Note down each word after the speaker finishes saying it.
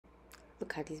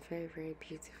Look at this very, very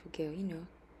beautiful girl. You know,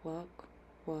 walk,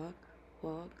 walk,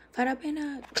 walk. Father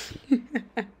Bernard.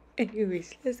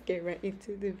 Anyways, let's get right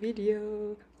into the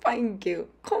video. Fine girl,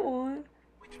 come on.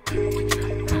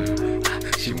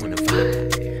 She wanna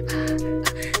fight.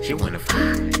 She wanna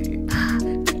fight.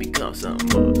 To become something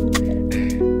more.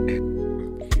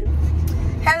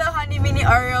 Hello, honey mini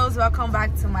Oreos. Welcome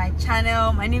back to my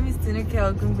channel. My name is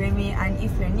Tinuke Ogungbemi, and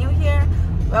if you're new here,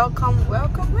 welcome,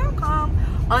 welcome, welcome.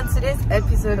 On today's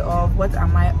episode of What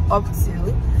Am I Up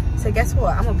To? So guess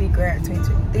what? I'm a big girl at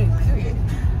 2023, period.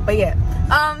 But yeah,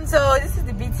 so this is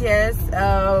the BTS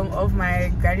of my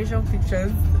graduation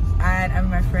pictures, and I'm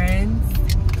my friends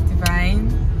Divine,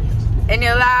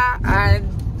 Eniola, and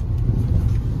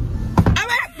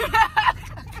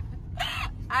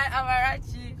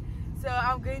Amarachi. So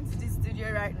I'm going to the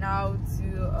studio right now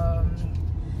to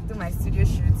do my studio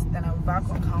shoot. Then I'm back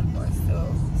on campus.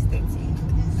 So stay tuned.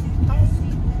 Bye.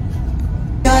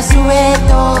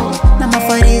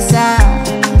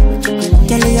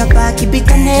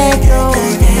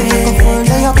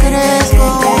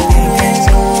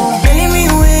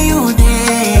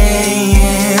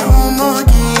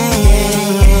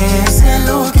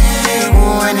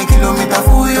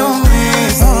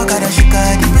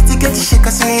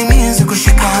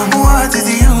 What is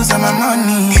the use of my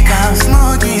money? I'm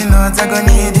smoking, not I gonna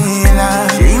need it.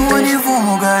 She want it for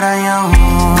me, God, I am.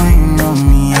 You know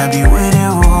me, I be with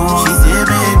it. She say,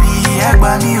 baby, I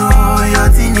buy me, oh, your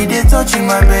thing need to touch in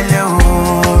my belly,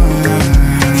 oh.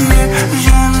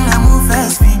 J'aime l'amour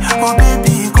fast vie, oh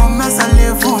baby, comme ça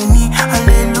l'est pour me.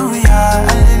 Alléluia,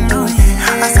 alléluia,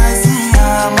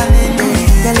 assassin,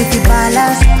 alléluia. Y'a les qui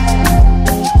balance.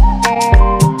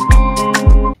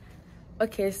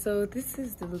 Okay, so this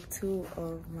is the look 2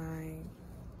 of my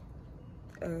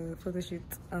photo shoot.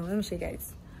 Let me show you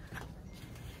guys.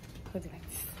 Hold it like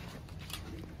this.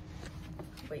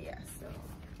 But yeah,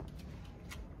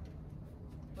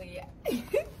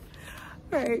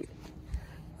 alright.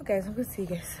 Okay, so I'm gonna see you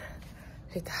guys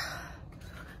later.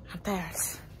 I'm tired.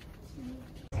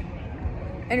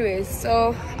 Anyways,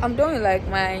 so I'm doing like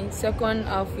my second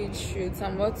outfit shoot. So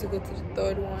I'm about to go to the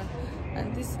third one,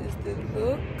 and this is the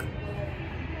look.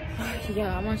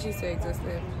 Yeah, I'm actually so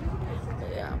exhausted.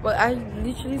 Yeah, but I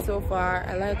literally so far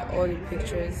I like all the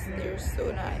pictures. They're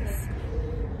so nice.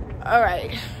 All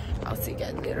right, I'll see you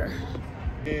guys later.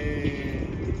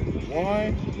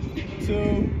 1,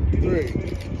 2, 3.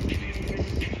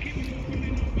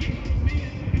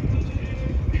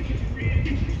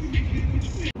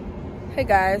 Hey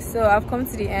guys, so I've come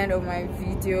to the end of my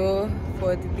video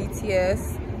for the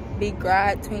BTS Big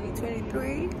Grad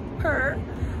 2023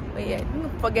 But yeah,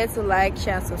 don't forget to like,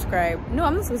 share, and subscribe. No,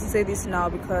 I'm not supposed to say this now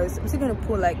because I'm still gonna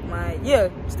put like my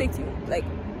stay tuned. Like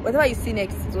whatever you see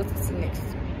next is what you see next.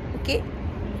 Okay?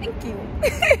 Thank you.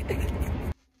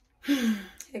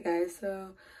 Hey guys,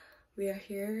 so we are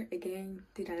here again,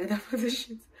 did another photo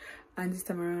shoot, and this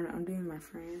time around I'm doing my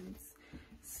friends.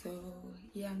 So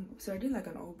yeah, so I did like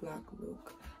an all black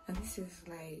look, and this is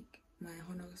like my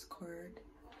honors card.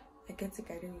 I get to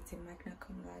graduate with a magna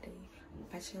cum laude,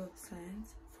 Bachelor of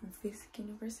Science from Fisk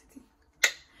University.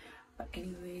 But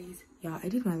anyways, yeah, I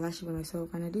did my lashes by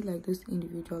myself, and I did like those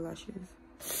individual lashes.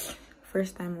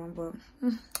 First time one, but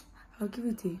I'll give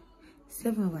it a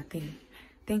 7 over 10.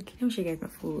 Thank you. Let me show you guys my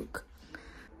full look.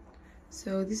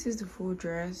 So this is the full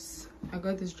dress. I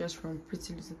got this dress from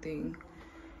Pretty Little Thing.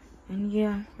 And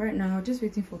yeah, right now just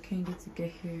waiting for Candy to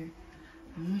get here.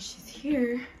 And once she's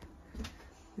here,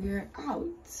 we're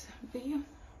out. But yeah,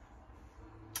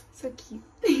 so cute.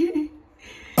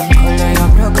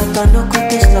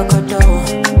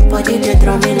 Body they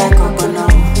throw me like a bono.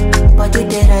 Body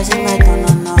they rising like no.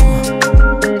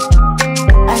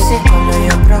 I say color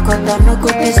your crocodile, no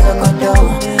good this logo.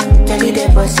 Jelly they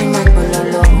bossy my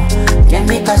pololo. Can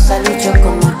make a salute your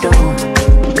komodo.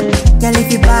 Jelly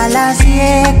fi balance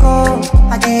yeko,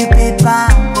 I give paper.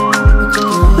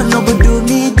 No go do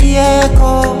me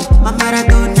Diego, my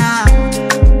Maradona.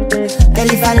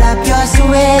 Jelly fala pure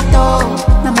sueto,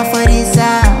 na mafariza.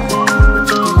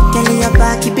 Jelly your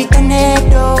back keep it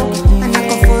connected, and I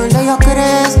can follow your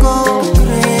cresco.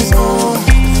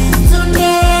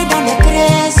 Tunde dan de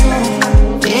cresco,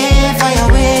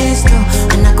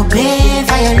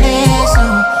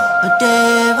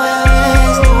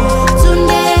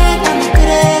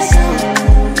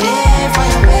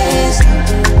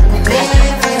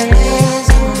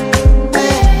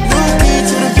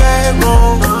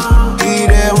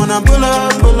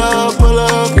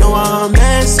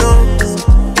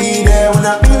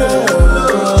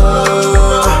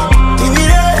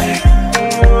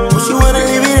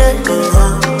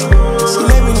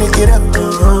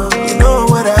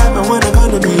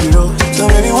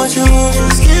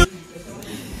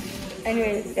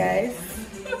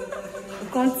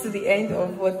 to the end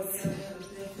of what?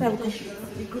 Photo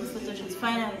shoot. The group photo shoot.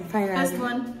 Finally. First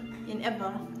one in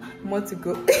ever. More to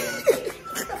go.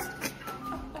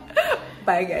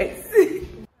 Bye, guys.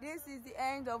 This is the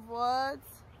end of what?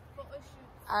 Photo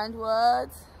shoot. And what?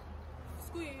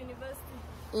 School university.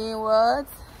 In what?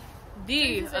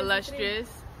 The illustrious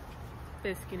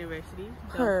Fisk University.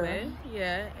 Her.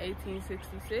 Yeah,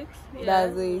 1866. Yeah.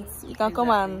 That's it. You can come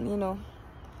and, you know,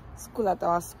 school at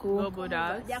our school. Go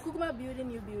Dogs. They are Kukuma building,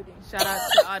 new building. Shout out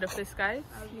to all the Fisk guys.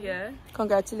 Yeah.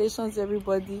 Congratulations,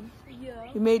 everybody.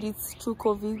 Yeah. We made it through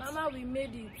COVID. Mama, we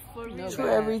made it for real. Through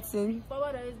everything.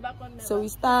 Forward is back on So we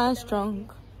stand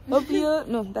strong. Hope you.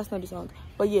 No, that's not the song.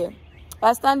 But yeah,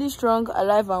 we're standing strong,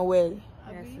 alive and well.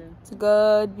 Yes, sir. To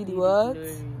God be the word.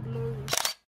 Glory.